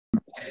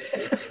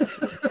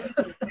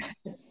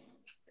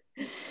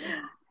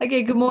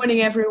Okay, good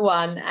morning,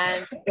 everyone,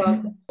 and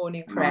welcome to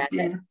morning prayer.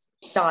 Let's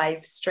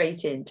dive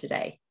straight in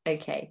today.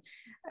 Okay.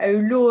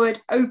 Oh Lord,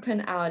 open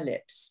our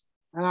lips.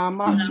 And our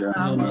mouth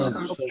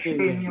shall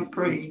proclaim your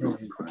praise.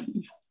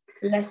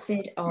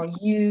 Blessed are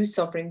you,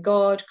 sovereign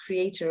God,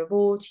 creator of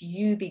all. To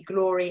you be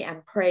glory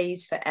and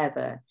praise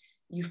forever.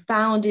 You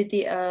founded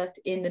the earth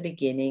in the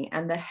beginning,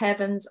 and the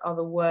heavens are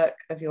the work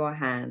of your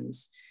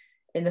hands.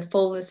 In the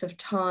fullness of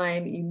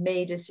time, you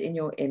made us in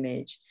your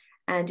image.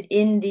 And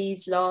in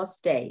these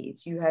last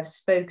days, you have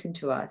spoken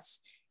to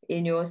us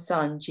in your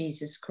Son,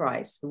 Jesus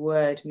Christ, the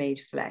Word made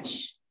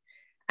flesh.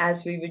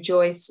 As we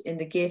rejoice in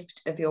the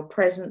gift of your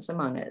presence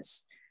among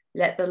us,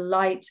 let the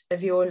light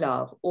of your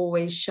love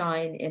always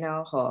shine in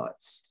our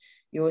hearts.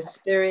 Your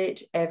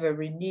Spirit ever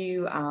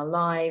renew our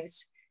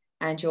lives,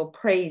 and your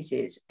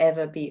praises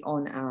ever be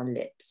on our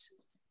lips.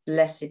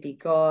 Blessed be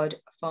God,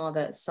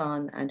 Father,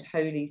 Son, and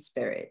Holy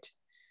Spirit.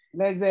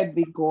 Blessed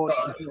be God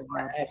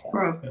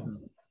forever.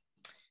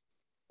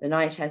 The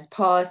night has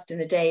passed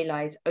and the day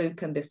lies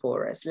open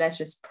before us.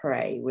 Let us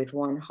pray with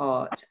one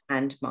heart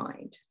and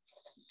mind.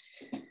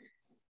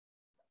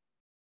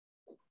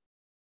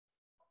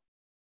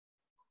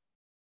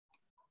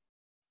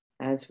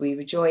 As we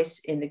rejoice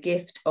in the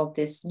gift of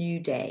this new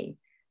day,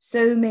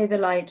 so may the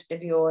light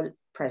of your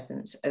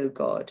presence, O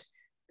God,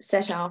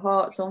 set our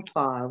hearts on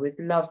fire with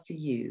love for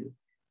you,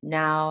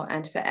 now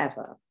and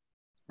forever.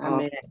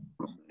 Amen.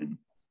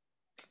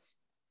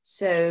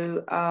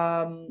 So,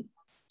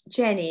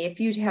 Jenny, if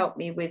you'd help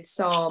me with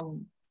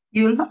Psalm.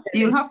 You'll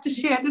have to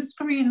share the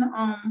screen.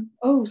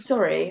 Oh,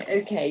 sorry.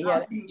 Okay, yeah,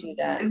 let me do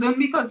that. It's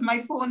only because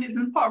my phone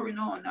isn't powering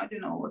on. I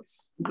don't know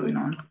what's going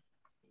on.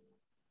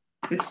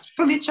 It's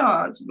fully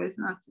charged, but it's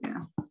not.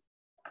 Yeah.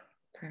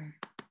 Okay.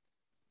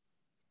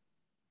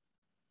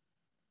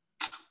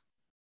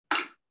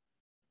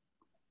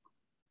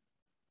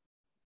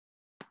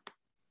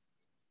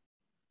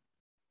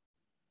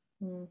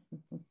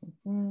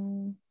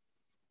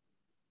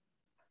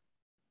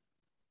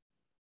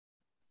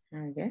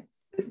 There we go.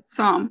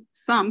 Psalm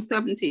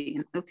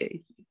 17.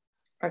 Okay.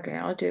 Okay,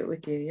 I'll do it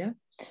with you, yeah?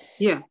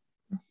 Yeah.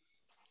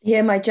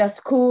 Hear my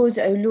just cause,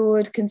 O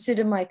Lord,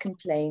 consider my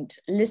complaint.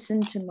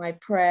 Listen to my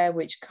prayer,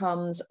 which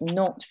comes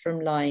not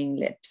from lying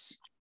lips.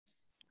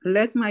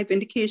 Let my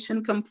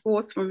vindication come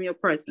forth from your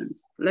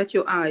presence. Let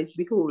your eyes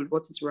behold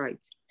what is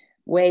right.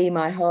 Weigh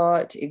my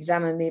heart,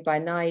 examine me by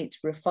night,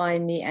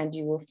 refine me, and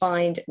you will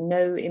find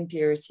no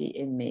impurity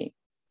in me.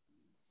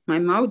 My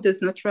mouth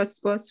does not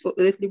trespass for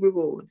earthly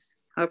rewards.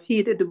 I've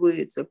heeded the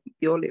words of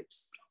your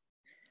lips.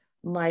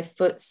 My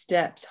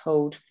footsteps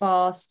hold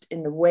fast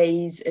in the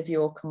ways of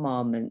your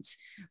commandments.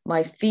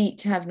 My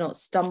feet have not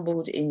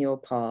stumbled in your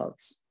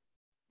paths.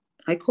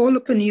 I call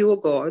upon you, O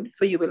God,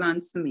 for you will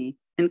answer me.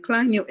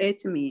 Incline your ear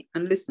to me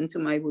and listen to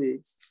my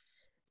words.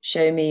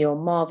 Show me your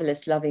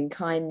marvelous loving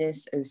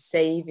kindness, O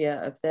Saviour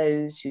of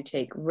those who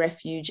take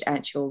refuge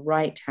at your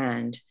right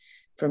hand,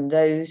 from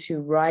those who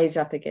rise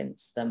up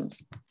against them.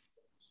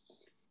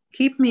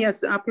 Keep me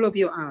as the apple of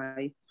your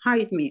eye.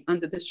 Hide me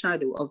under the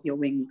shadow of your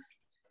wings.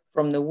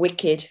 From the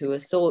wicked who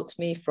assault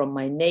me, from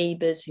my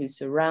neighbours who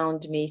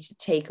surround me to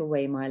take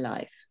away my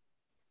life.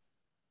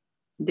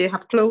 They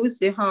have closed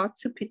their heart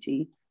to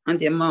pity, and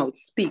their mouth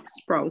speaks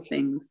proud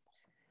things.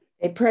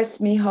 They press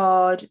me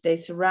hard, they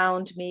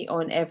surround me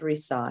on every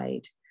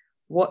side,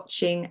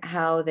 watching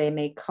how they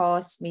may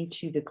cast me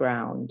to the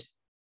ground.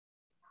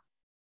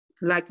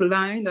 Like a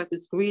lion that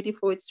is greedy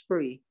for its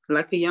prey,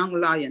 like a young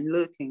lion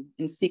lurking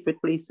in secret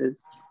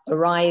places.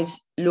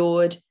 Arise,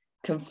 Lord,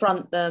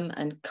 confront them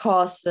and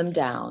cast them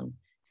down.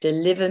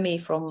 Deliver me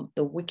from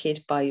the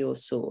wicked by your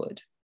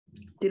sword.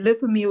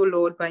 Deliver me, O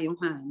Lord, by your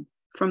hand,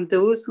 from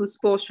those whose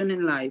portion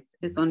in life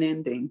is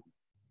unending.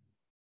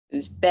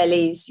 Whose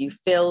bellies you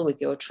fill with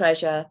your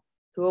treasure,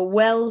 who are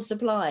well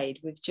supplied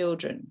with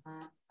children,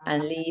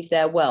 and leave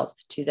their wealth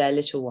to their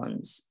little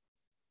ones.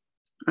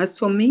 As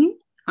for me,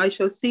 I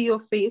shall see your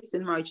face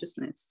in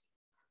righteousness.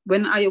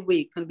 When I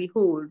awake and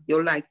behold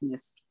your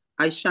likeness,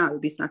 I shall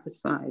be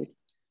satisfied.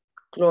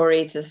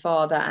 Glory to the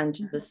Father, and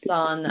to the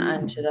Son,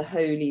 and to the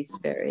Holy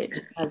Spirit,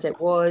 as it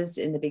was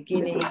in the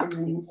beginning,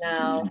 is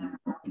now,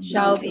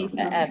 shall be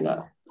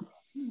forever.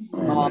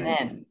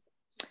 Amen.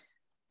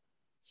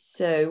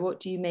 So, what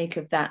do you make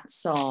of that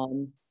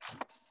psalm?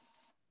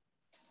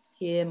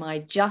 Hear my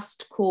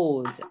just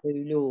cause, O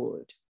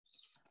Lord.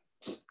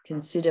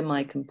 Consider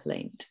my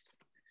complaint.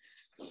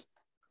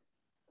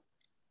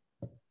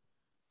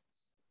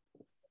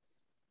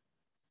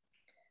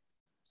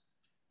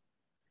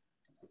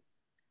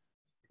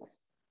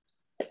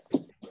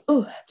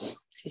 Oh,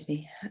 excuse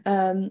me.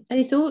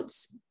 Any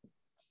thoughts?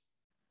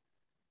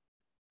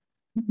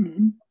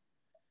 Mm-hmm.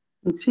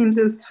 It seems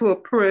as for a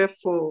prayer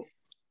for,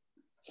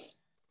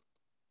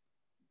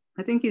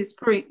 I think he's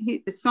praying,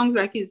 it sounds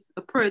like it's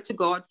a prayer to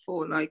God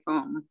for like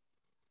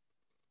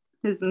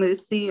his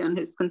mercy and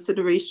his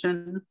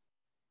consideration.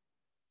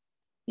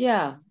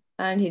 Yeah,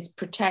 and his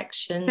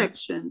protection.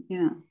 Protection,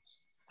 yeah.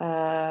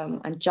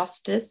 And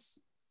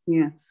justice.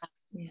 Yes.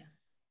 Yeah.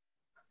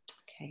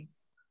 Okay.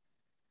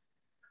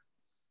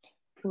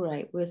 All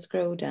right, we'll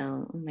scroll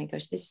down. Oh my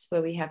gosh, this is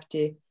where we have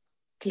to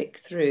click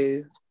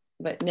through,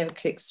 but it never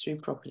clicks through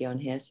properly on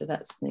here, so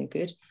that's no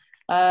good.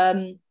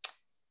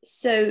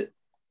 So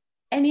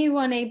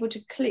anyone able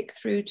to click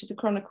through to the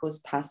Chronicles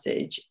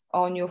passage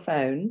on your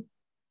phone?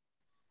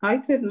 I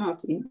could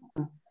not.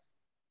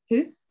 Who?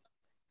 In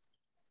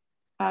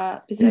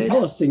Bisola?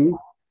 passing,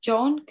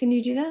 John, can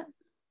you do that?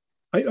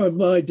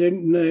 I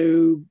don't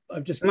know.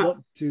 I've just got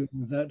to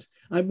that.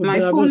 My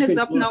phone is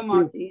up now,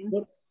 Martin.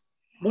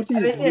 What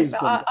is wisdom?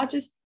 I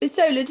just,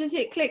 Bisola, does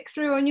it click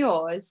through on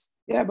yours?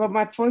 Yeah, but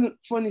my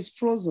phone is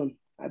frozen.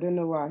 I don't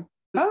know why.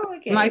 Oh,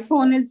 okay. My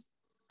phone is,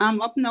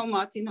 I'm up now,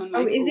 Martin, on my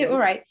phone. Is it all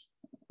right?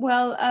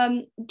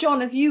 Well,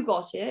 John, have you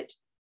got it?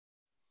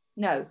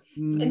 No.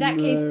 In that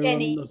case,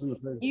 Jenny,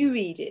 you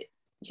read it,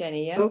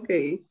 Jenny, yeah?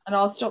 Okay. And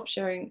I'll stop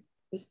sharing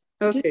this.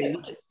 Okay.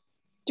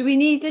 Do we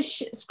need the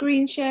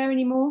screen share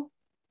anymore?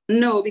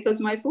 No, because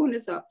my phone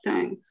is up,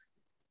 thanks.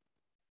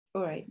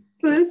 All right.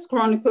 First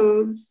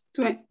Chronicles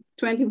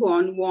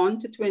 21, 1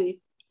 to 20.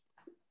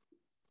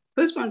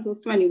 First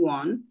Chronicles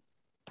 21,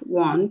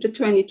 1 to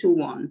 22,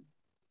 1.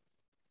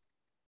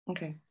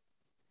 Okay.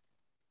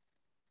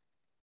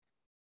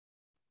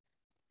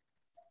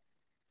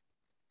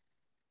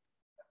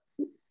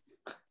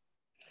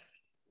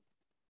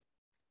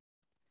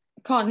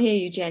 I can't hear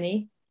you,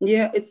 Jenny.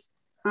 Yeah,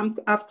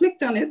 I've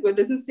clicked on it, but it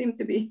doesn't seem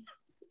to be.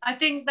 I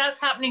think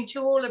that's happening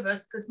to all of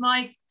us because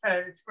my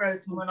phone is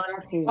frozen when I.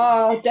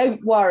 Oh,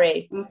 don't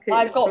worry. Okay.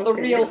 I've got the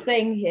real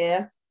thing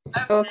here.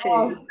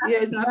 Okay.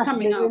 Yeah, it's not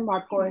coming out.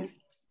 My point.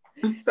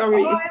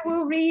 Sorry. I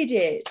will read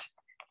it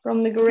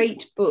from the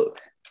great book.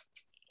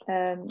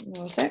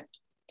 One sec.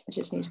 I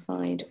just need to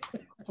find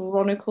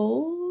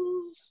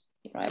Chronicles.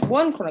 Right,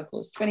 1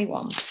 Chronicles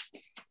 21.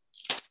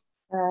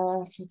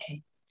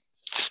 Okay.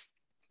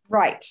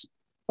 Right.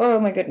 Oh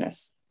my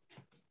goodness.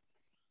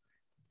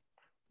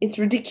 It's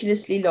a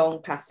ridiculously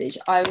long passage.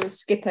 I will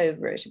skip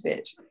over it a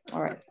bit.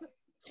 All right.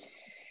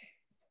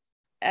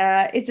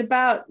 It's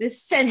about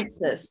this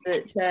census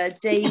that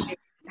David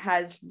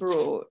has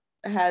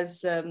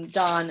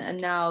done, and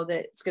now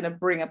that it's going to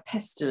bring a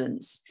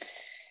pestilence.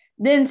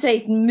 Then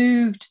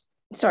Satan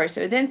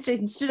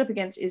stood up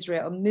against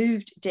Israel and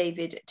moved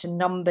David to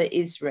number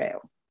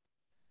Israel.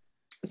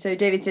 So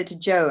David said to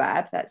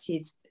Joab, that's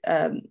his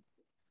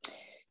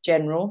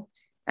general,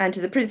 and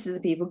to the princes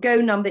of the people, go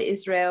number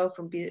Israel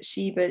from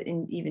Beersheba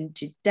even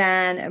to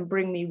Dan, and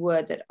bring me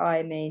word that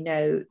I may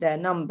know their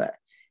number.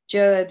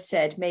 Joab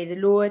said, may the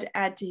Lord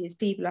add to his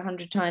people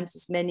 100 times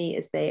as many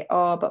as they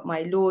are, but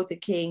my lord the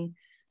king,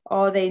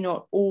 are they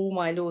not all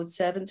my lord's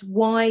servants?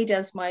 Why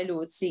does my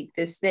lord seek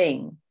this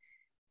thing?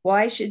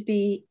 Why should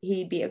he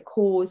be a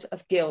cause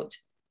of guilt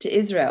to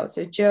Israel?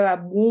 So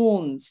Joab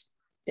warns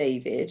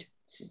David.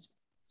 This is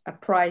a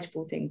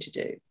prideful thing to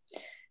do.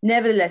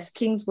 Nevertheless,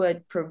 king's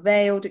word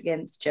prevailed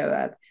against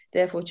Joab.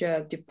 Therefore,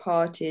 Joab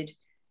departed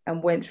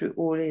and went through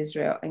all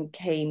Israel and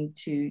came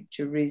to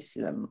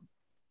Jerusalem.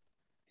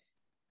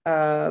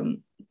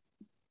 Then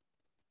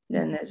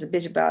there's a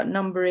bit about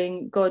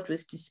numbering. God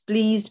was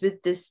displeased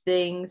with this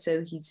thing,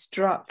 so he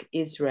struck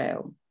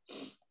Israel.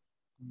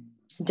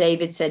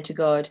 David said to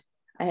God,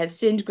 I have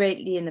sinned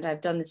greatly in that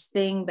I've done this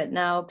thing, but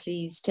now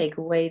please take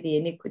away the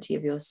iniquity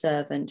of your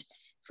servant,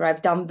 for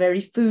I've done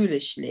very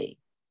foolishly.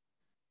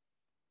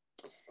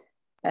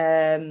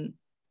 The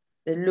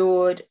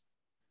Lord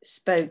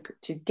spoke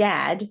to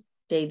Gad,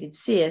 David's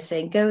seer,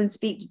 saying, go and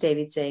speak to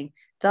David, saying,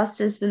 thus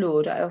says the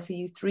Lord, I offer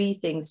you 3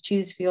 things.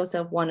 Choose for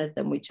yourself one of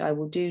them, which I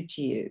will do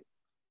to you.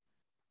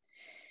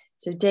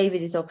 So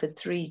David is offered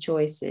 3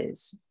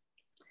 choices.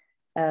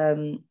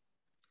 3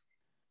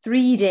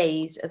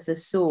 days of the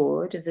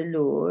sword of the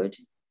Lord,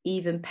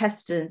 even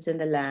pestilence in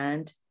the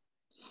land,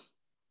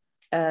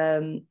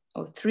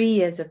 or 3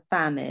 years of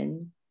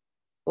famine,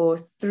 or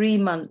 3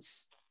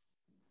 months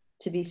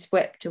to be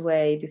swept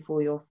away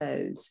before your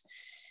foes.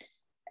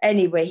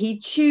 Anyway, he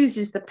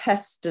chooses the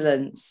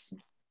pestilence.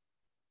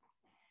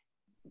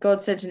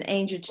 God sent an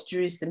angel to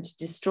Jerusalem to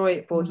destroy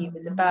it, for he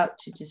was about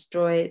to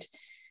destroy it.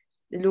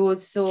 The Lord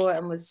saw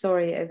and was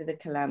sorry over the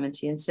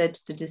calamity and said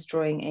to the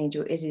destroying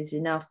angel, it is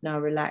enough,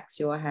 now relax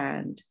your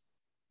hand.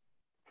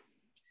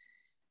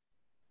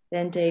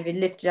 Then David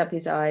lifted up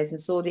his eyes and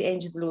saw the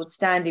angel of the Lord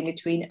standing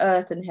between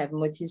earth and heaven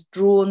with his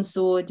drawn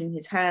sword in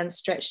his hand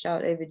stretched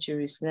out over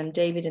Jerusalem.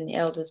 David and the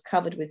elders,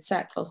 covered with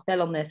sackcloth,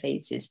 fell on their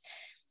faces.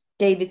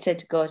 David said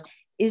to God,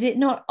 is it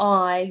not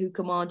I who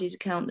commanded to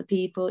count the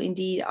people?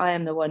 Indeed, I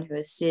am the one who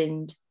has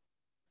sinned.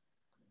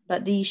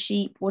 But these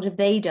sheep, what have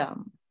they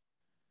done?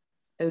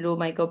 O Lord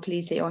my God,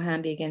 please let your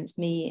hand be against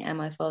me and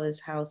my father's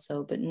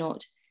household, but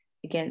not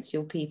against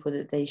your people,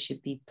 that they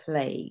should be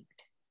plagued.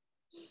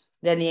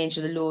 Then the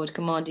angel of the Lord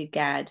commanded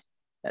Gad,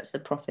 that's the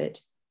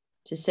prophet,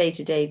 to say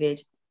to David,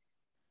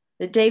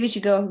 that David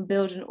should go up and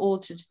build an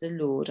altar to the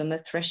Lord on the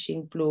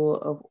threshing floor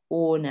of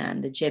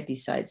Ornan, the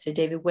Jebusite. So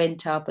David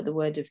went up at the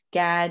word of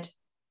Gad,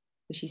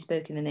 which he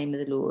spoke in the name of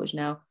the Lord.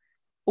 Now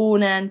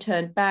Ornan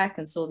turned back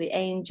and saw the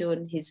angel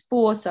and his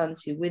 4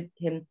 sons who with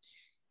him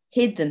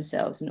hid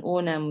themselves, and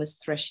Ornan was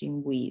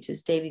threshing wheat.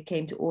 As David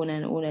came to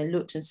Ornan, Ornan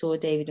looked and saw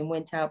David and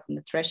went out from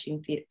the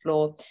threshing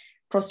floor,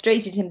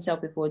 prostrated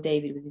himself before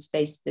David with his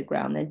face to the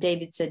ground. Then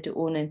David said to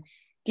Ornan,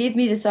 give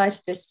me the site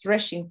of this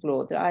threshing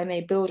floor, that I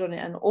may build on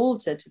it an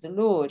altar to the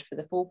Lord. For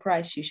the full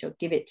price you shall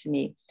give it to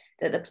me,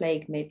 that the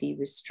plague may be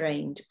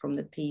restrained from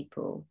the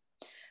people.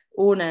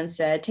 Ornan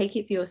said, take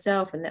it for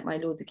yourself, and let my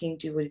lord the king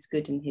do what is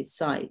good in his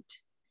sight.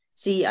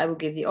 See, I will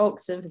give the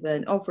oxen for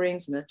burnt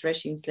offerings, and the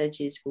threshing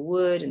sledges for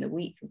wood, and the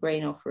wheat for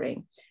grain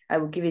offering. I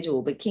will give it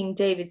all. But King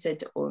David said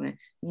to Ornan,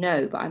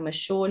 no, but I must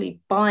surely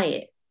buy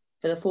it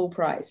for the full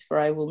price, for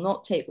I will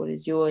not take what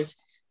is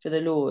yours for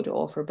the Lord,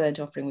 or for a burnt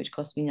offering which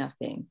cost me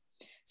nothing.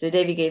 So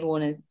David gave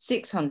Ornan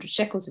 600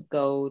 shekels of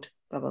gold,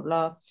 blah, blah,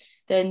 blah.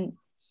 Then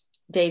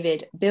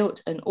David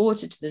built an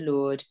altar to the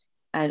Lord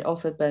and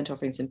offered burnt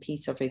offerings and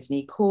peace offerings, and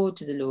he called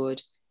to the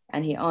Lord,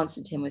 and he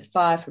answered him with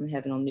fire from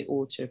heaven on the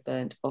altar of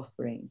burnt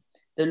offering.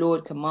 The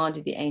Lord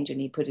commanded the angel,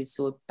 and he put his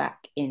sword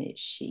back in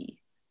its sheath.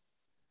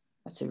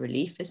 That's a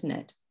relief, isn't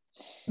it?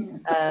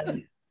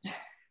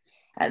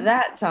 At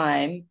that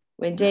time,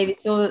 when David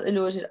saw that the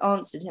Lord had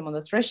answered him on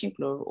the threshing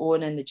floor of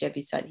Ornan the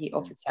Jebusite, he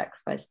offered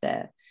sacrifice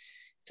there.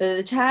 For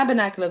the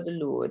tabernacle of the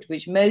Lord,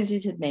 which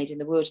Moses had made in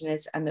the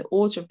wilderness, and the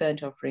altar of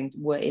burnt offerings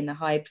were in the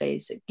high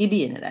place at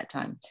Gibeon at that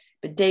time.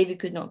 But David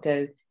could not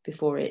go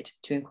before it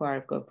to inquire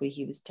of God, for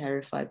he was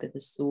terrified by the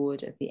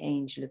sword of the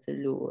angel of the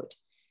Lord.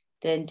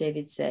 Then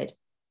David said,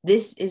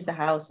 this is the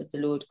house of the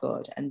Lord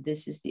God, and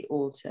this is the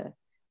altar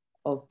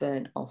of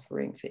burnt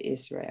offering for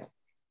Israel.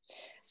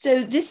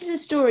 So this is a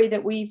story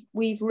that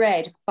we've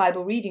read,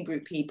 Bible reading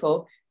group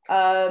people,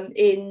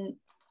 in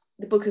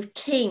the book of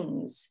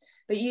Kings.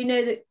 But you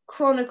know that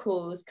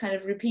Chronicles kind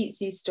of repeats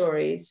these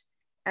stories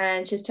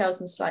and just tells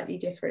them slightly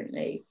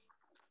differently.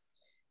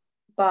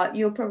 But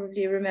you'll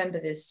probably remember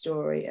this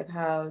story of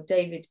how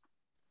David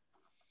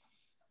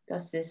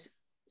does this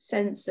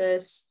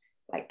census,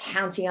 like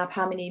counting up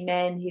how many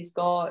men he's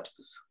got.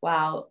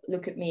 Wow,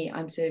 look at me,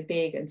 I'm so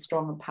big and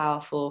strong and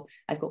powerful.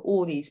 I've got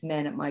all these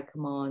men at my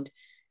command.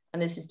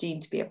 And this is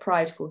deemed to be a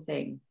prideful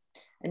thing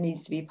and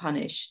needs to be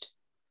punished.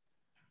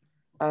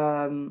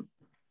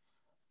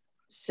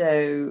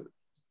 So,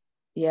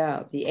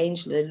 yeah, the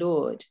angel of the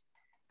Lord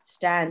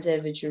stands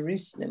over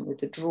Jerusalem with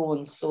the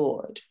drawn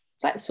sword.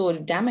 It's like the sword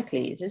of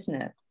Damocles,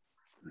 isn't it?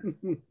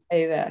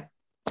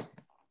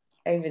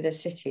 over the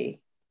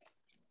city.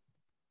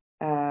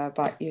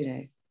 But, you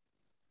know.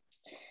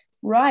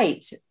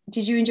 Right.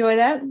 Did you enjoy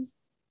that?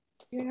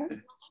 Yeah.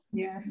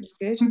 Yes. That's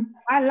good.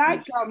 I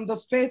like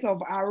the faith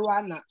of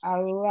Arana.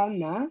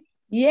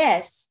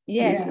 Yes.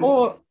 Yeah.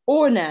 Or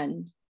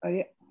Ornan.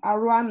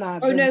 Arana.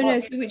 Oh, no.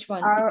 So which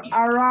one?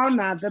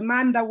 Arana, the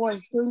man that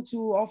was going to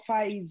offer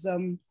his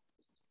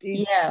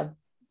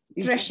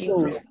threshing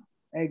soul. floor.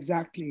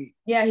 Exactly.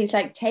 Yeah, he's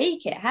like,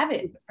 take it, have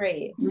it for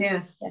free.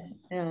 Yes.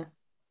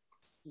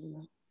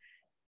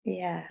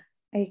 Yeah.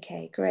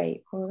 Okay,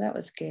 great. Well, that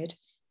was good.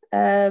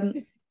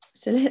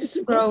 So let's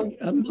scroll.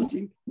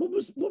 Martin, what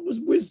was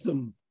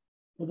wisdom?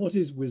 Or what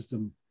is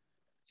wisdom?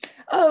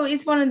 Oh,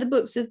 it's one of the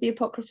books of the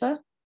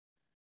Apocrypha.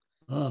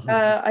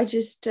 I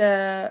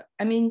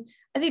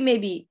think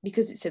maybe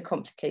because it's so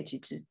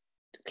complicated to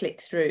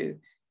click through,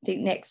 I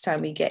think next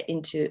time we get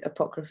into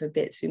Apocrypha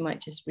bits, we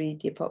might just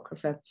read the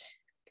Apocrypha.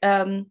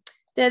 They're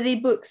the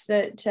books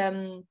that,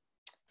 are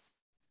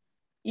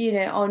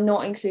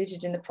not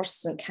included in the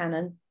Protestant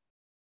canon.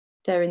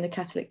 They're in the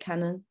Catholic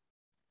canon.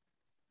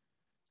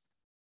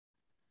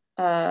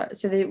 So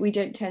that we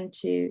don't tend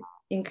to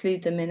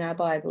include them in our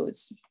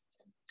Bibles.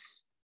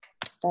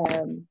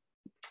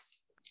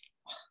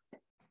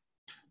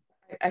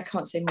 I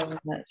can't say more than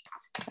that.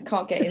 I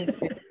can't get into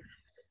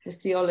the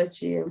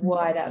theology of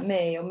why that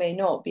may or may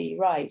not be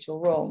right or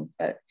wrong,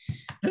 but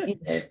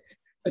I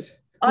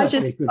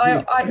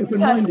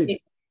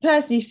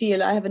personally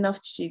feel I have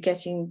enough to do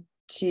getting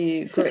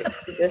to grips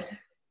with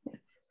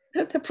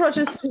the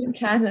Protestant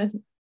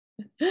canon.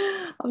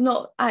 I've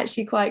not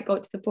actually quite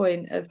got to the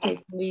point of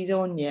taking these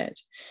on yet,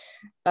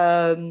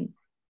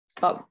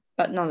 but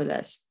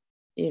nonetheless,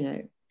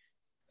 there's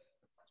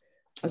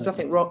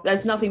nothing wrong.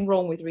 There's nothing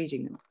wrong with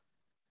reading them.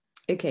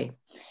 Okay,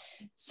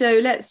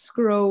 so let's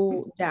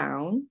scroll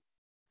down,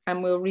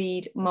 and we'll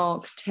read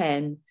Mark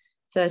 10,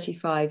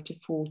 35 to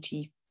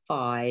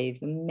 45,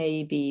 and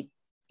maybe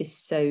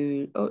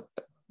or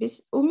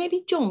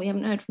maybe John. We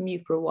haven't heard from you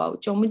for a while.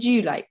 John, would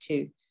you like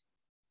to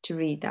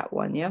read that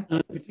one? Yeah,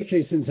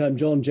 particularly since I'm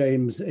John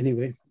James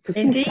anyway.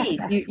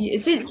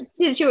 Indeed,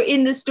 since you're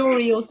in the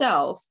story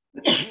yourself,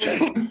 you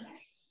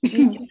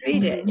can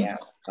read it. Yeah,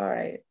 all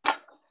right.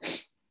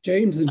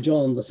 James and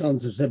John, the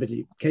sons of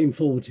Zebedee, came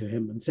forward to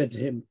him and said to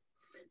him,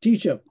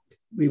 "Teacher,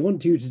 we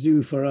want you to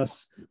do for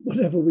us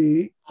whatever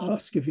we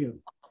ask of you."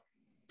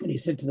 And he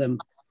said to them,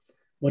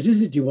 "What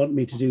is it you want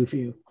me to do for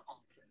you?"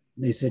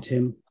 And they said to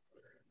him,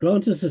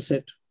 "Grant us a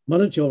sit,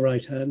 one at your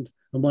right hand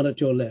and one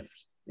at your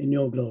left, in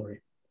your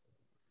glory."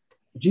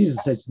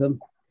 Jesus said to them,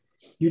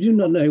 "You do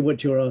not know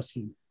what you're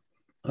asking.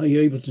 Are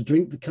you able to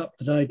drink the cup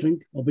that I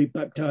drink, or be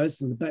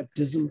baptized in the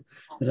baptism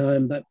that I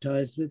am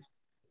baptized with?"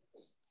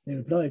 They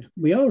replied,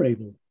 "We are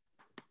able."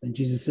 Then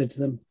Jesus said to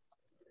them,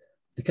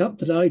 "The cup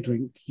that I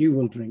drink, you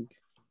will drink,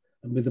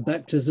 and with the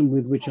baptism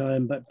with which I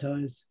am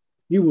baptized,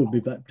 you will be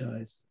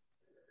baptized.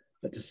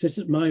 But to sit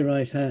at my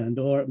right hand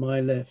or at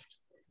my left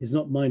is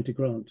not mine to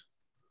grant,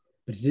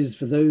 but it is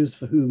for those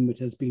for whom it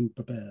has been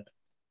prepared."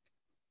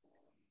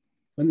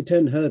 When the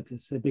 10 heard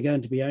this, they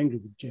began to be angry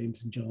with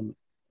James and John.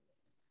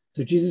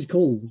 So Jesus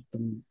called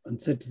them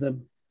and said to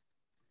them,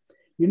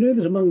 "You know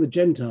that among the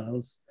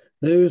Gentiles,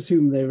 those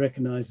whom they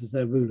recognize as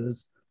their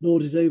rulers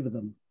lord it over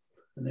them,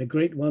 and their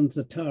great ones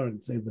are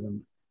tyrants over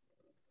them.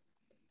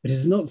 But it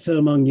is not so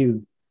among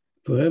you.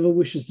 For whoever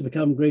wishes to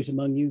become great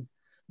among you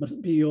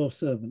must be your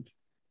servant.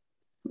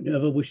 And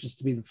whoever wishes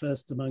to be the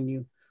first among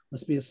you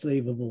must be a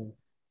slave of all.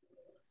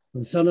 For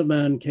the Son of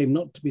Man came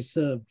not to be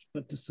served,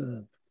 but to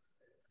serve,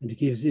 and to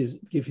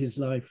give his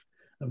life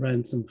a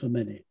ransom for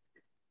many."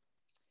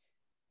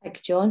 Thank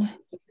you, John.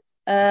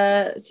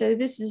 So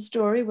this is a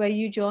story where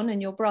you, John,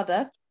 and your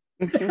brother,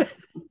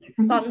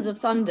 Sons of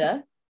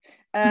Thunder,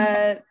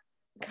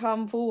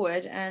 come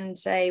forward and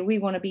say, "We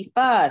want to be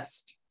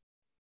first.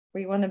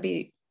 We want to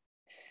be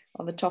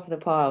on the top of the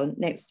pile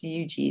next to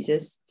you,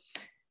 Jesus."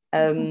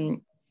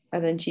 And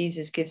then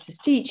Jesus gives his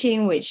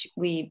teaching, which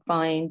we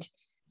find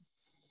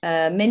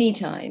many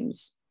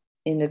times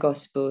in the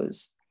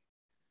Gospels.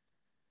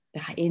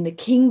 In the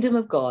kingdom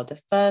of God,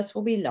 the first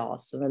will be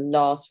last and the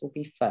last will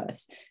be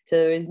first. So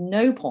there is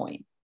no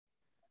point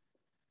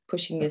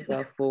pushing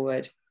yourself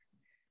forward,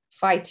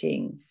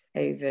 fighting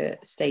over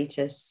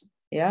status.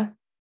 Yeah,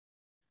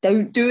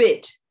 don't do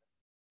it.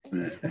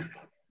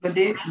 But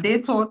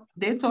they thought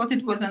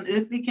it was an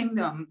earthly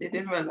kingdom. They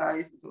didn't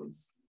realize it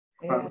was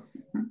not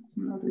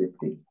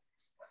earthly.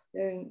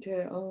 Don't do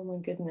it. Oh my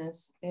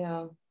goodness.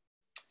 Yeah.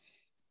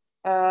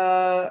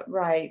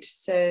 Right.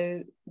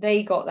 So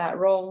they got that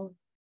wrong,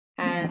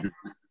 and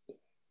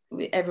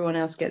everyone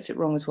else gets it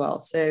wrong as well.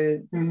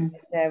 So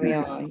there we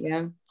are.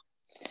 Yeah.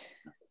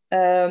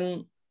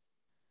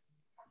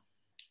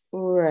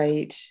 All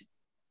right.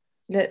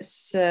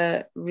 Let's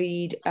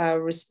read our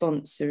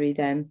responsory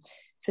then.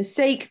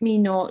 "Forsake me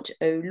not,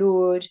 O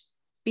Lord,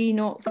 be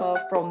not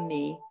far from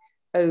me,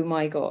 O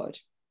my God."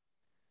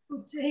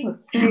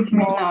 Forsake me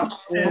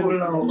not, O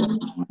Lord,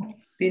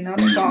 be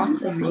not far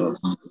from me,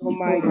 Oh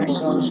my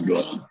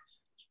God.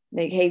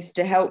 "Make haste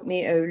to help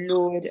me, O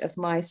Lord of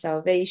my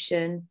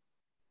salvation."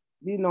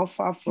 Be not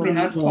far from Be me.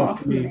 not far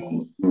from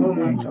me, oh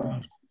my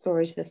God.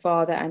 Glory to the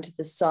Father, and to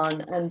the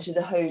Son, and to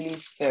the Holy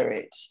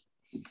Spirit.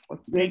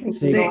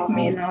 Forsake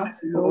me not,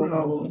 O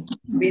Lord,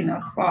 be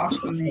not far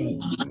from me,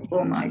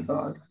 oh my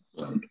God.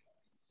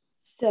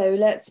 So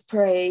let's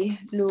pray.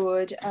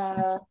 Lord,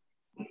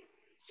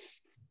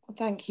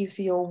 thank you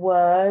for your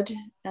word,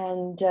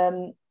 and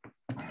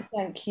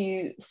thank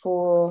you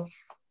for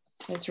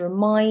those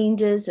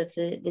reminders of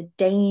the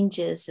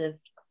dangers of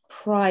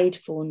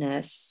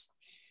pridefulness.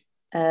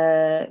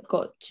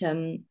 Got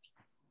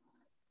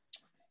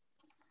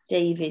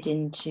David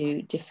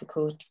into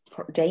difficult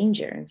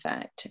danger, in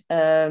fact,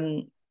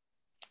 in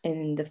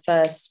the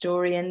first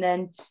story, and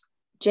then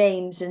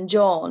James and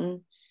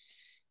John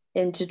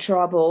into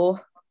trouble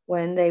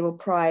when they were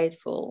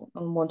prideful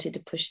and wanted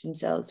to push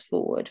themselves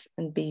forward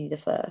and be the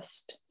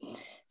first.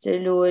 So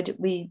Lord,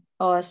 we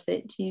ask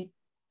that you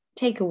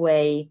take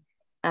away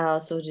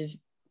our sort of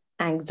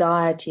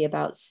anxiety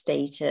about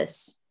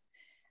status.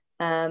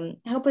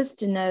 Help us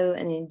to know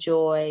and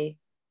enjoy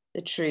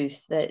the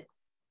truth that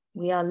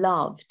we are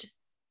loved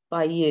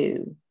by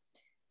you,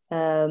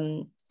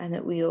 and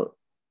that we are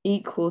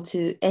equal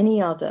to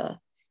any other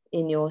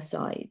in your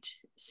sight.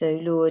 So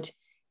Lord,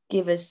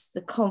 give us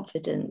the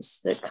confidence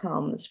that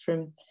comes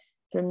from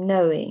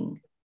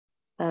knowing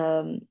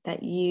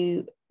that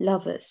you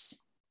love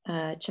us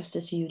just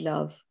as you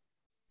love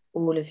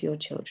all of your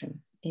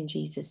children. In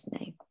Jesus'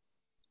 name,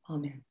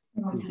 amen.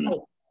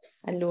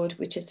 And Lord,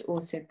 we just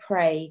also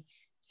pray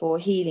for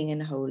healing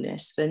and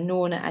wholeness for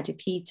Norna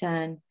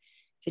Adipitan,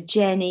 for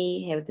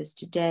Jenny here with us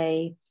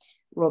today,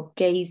 Rob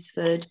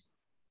Gaisford,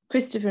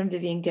 Christopher and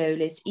Vivian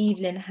Golis,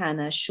 Evelyn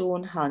Hannah,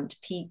 Sean Hunt,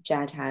 Pete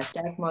Jadhav,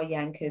 Dagmar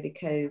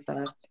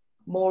Yankovikova,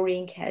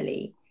 Maureen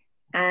Kelly,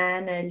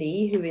 Anna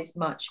Lee, who is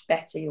much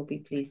better, you'll be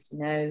pleased to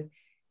know,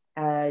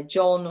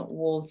 John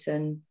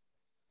Walton,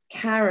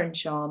 Karen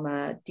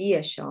Sharma,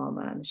 Dia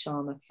Sharma, and the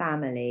Sharma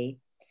family,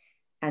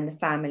 and the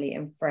family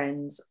and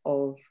friends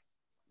of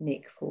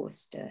Nick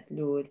Forster.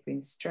 Lord,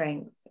 bring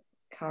strength,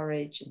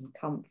 courage, and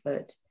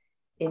comfort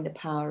in the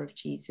power of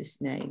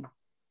Jesus' name.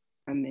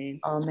 Amen.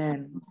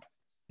 Amen.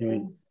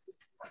 Amen.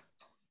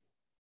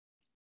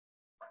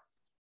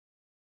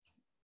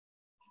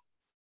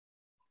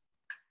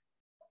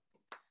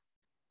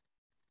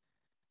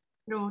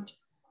 Lord,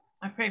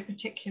 I pray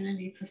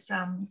particularly for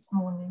Sam this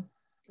morning.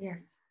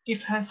 Yes.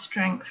 Give her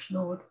strength,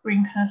 Lord.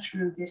 Bring her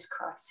through this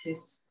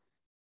crisis.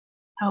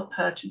 Help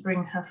her to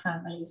bring her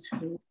family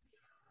through.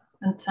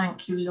 And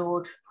thank you,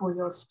 Lord, for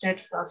your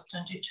steadfast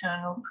and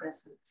eternal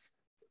presence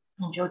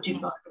and your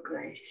divine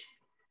grace.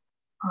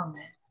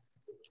 Amen.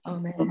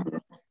 Amen.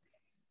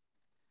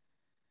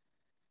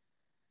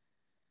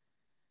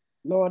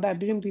 Lord, I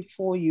bring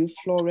before you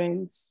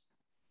Florence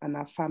and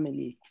her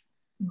family.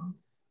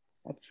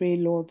 I pray,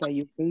 Lord, that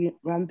you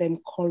grant them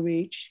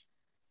courage,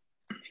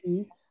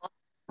 peace,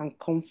 and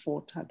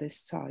comfort at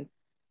this time,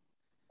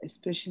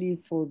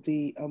 especially for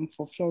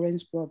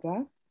Florence's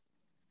brother.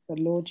 The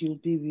Lord, you'll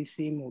be with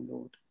him, oh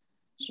Lord.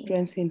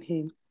 Strengthen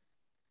him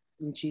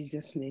in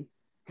Jesus' name.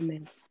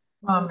 Amen.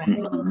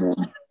 Amen.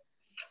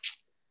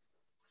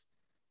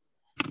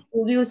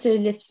 We also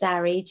lift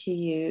Zari to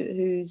you,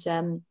 who's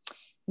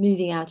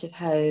moving out of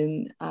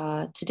home.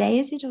 Today,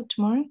 is it, or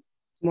tomorrow?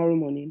 Tomorrow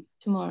morning.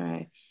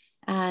 Tomorrow.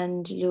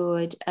 And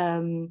Lord,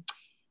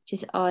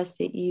 just ask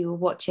that you will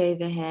watch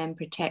over him,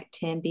 protect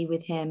him, be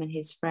with him and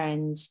his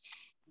friends,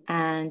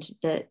 and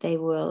that they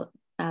will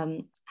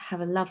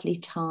have a lovely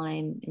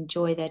time,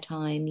 enjoy their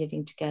time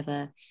living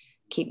together,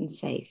 keep them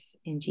safe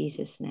in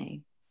Jesus'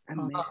 name.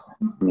 Amen.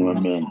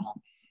 Amen.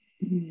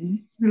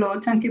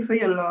 Lord, thank you for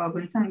your love,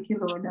 and thank you,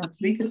 Lord, that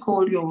we could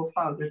call you our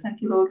Father.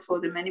 Thank you, Lord, for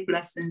the many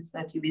blessings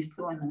that you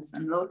bestow on us.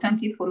 And Lord,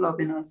 thank you for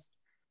loving us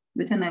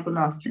with an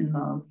everlasting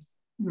love.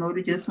 Lord,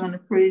 we just want to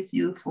praise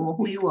you for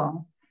who you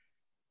are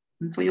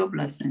and for your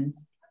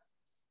blessings.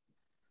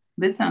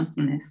 With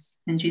thankfulness,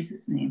 in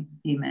Jesus' name,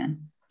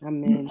 amen.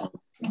 Amen.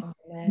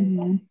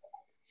 Amen.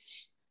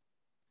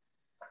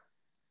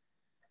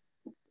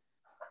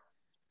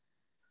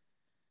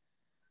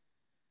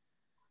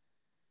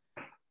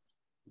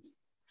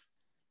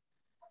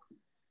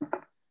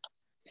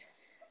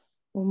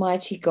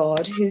 Almighty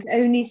God, whose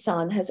only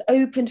Son has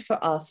opened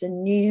for us a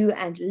new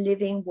and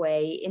living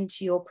way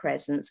into your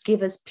presence,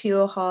 give us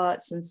pure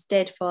hearts and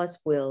steadfast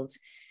wills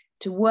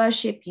to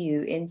worship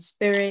you in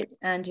spirit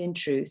and in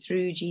truth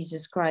through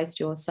Jesus Christ,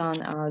 your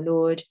Son, our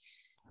Lord,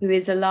 who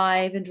is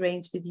alive and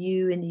reigns with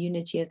you in the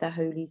unity of the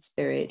Holy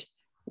Spirit,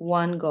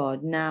 one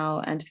God,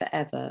 now and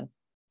forever.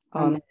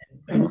 Amen.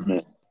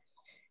 Amen.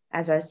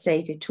 As our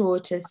Saviour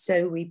taught us,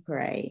 so we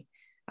pray.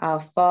 Our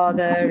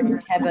Father in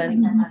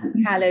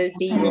heaven, hallowed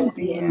be your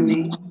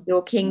name.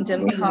 Your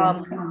kingdom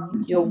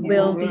come, your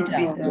will be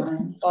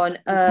done, on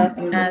earth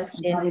as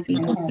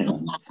in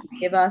heaven.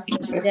 Give us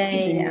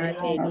today our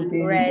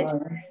daily bread.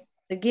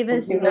 Forgive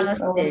us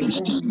our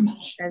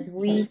sins, as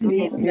we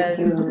forgive those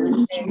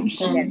who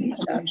sin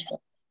against us.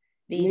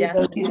 Lead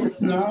us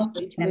not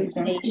into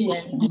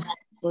temptation,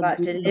 but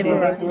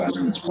deliver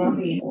us from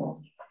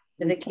evil.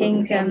 For the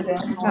kingdom, the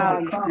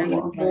power, and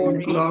the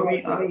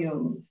glory are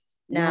yours,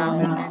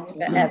 now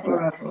and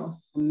forever.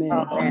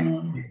 Amen.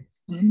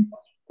 Amen.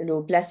 The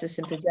Lord bless us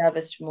and preserve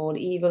us from all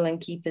evil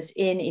and keep us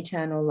in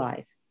eternal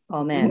life.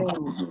 Amen.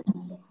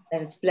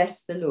 Let us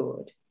bless the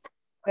Lord.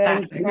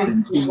 Thank you,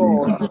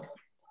 God.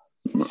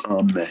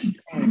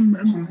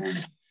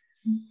 Amen.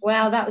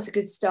 Well, that was a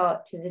good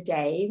start to the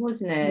day,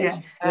 wasn't it?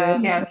 Yes.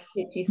 Yes.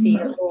 Did you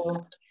feel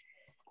all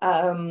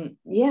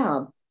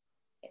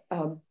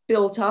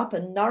built up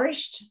and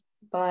nourished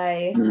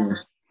by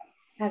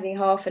having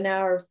half an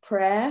hour of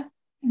prayer?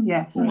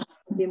 Yes.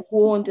 Been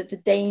warned of the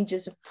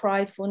dangers of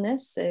pridefulness,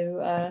 so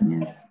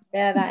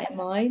bear that in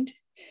mind.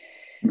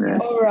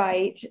 Yes. All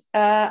right,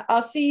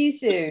 I'll see you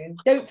soon.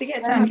 Don't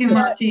forget to Thank you,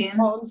 Martine.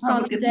 on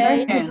Have a good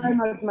Sunday. Thank you very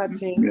much,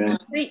 Martin. Yes.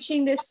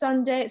 Preaching this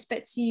Sunday.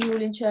 Expect to see you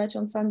all in church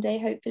on Sunday,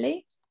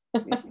 hopefully.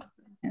 We're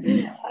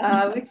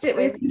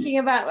thinking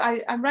about.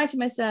 I'm writing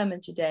my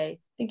sermon today,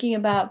 thinking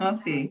about.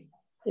 Okay.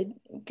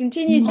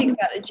 Continue to think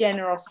about the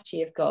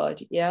generosity of God.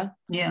 Yeah.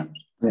 Yeah.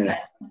 Yes.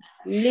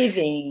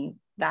 Living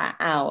that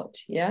out.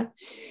 Yeah.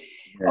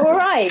 All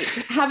right.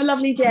 Have a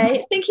lovely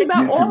day. Thinking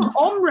about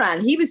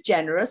Omran. He was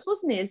generous,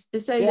 wasn't he?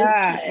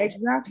 Yeah,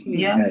 exactly.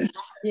 Yeah.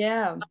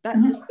 Yeah,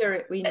 that's the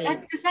spirit we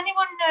need. Does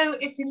anyone know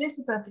if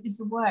Elizabeth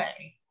is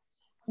away?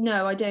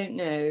 No, I don't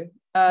know.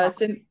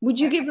 So would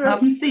you give her I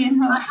haven't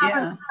seen her. I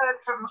haven't heard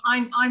from.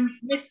 I'm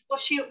missed.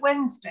 Was she at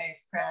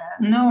Wednesday's prayer?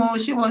 No,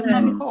 she wasn't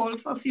on the call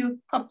for a few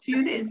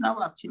days now,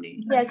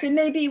 actually. Yeah, so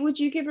maybe would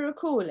you give her a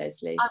call,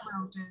 Leslie? I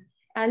will do.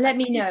 And let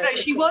me know. So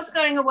she was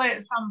going away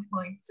at some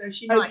point, so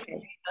she might be,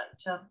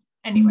 but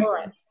anyway. All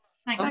right.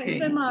 Thank you. Thanks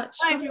so much.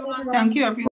 Bye, everyone. Thank you, everyone.